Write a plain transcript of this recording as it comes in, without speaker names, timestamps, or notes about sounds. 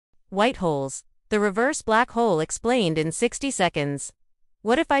White holes. The reverse black hole explained in 60 seconds.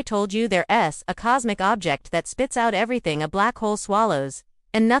 What if I told you there's a cosmic object that spits out everything a black hole swallows,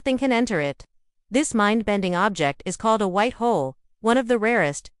 and nothing can enter it? This mind-bending object is called a white hole, one of the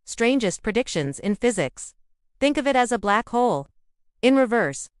rarest, strangest predictions in physics. Think of it as a black hole. In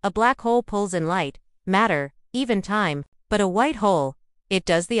reverse, a black hole pulls in light, matter, even time, but a white hole, it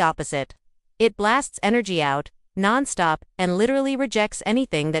does the opposite. It blasts energy out, non-stop, and literally rejects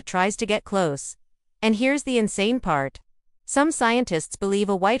anything that tries to get close. And here's the insane part. Some scientists believe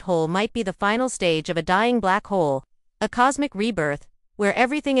a white hole might be the final stage of a dying black hole, a cosmic rebirth, where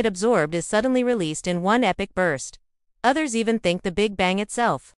everything it absorbed is suddenly released in one epic burst. Others even think the Big Bang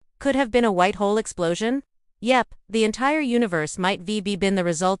itself could have been a white hole explosion. Yep, the entire universe might be been the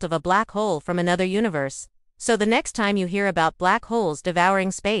result of a black hole from another universe. So the next time you hear about black holes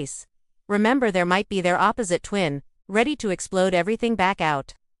devouring space, remember there might be their opposite twin, ready to explode everything back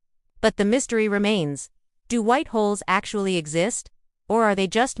out. But the mystery remains. Do white holes actually exist? Or are they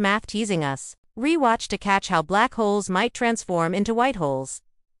just math teasing us? Rewatch to catch how black holes might transform into white holes.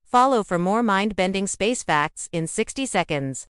 Follow for more mind-bending space facts in 60 seconds.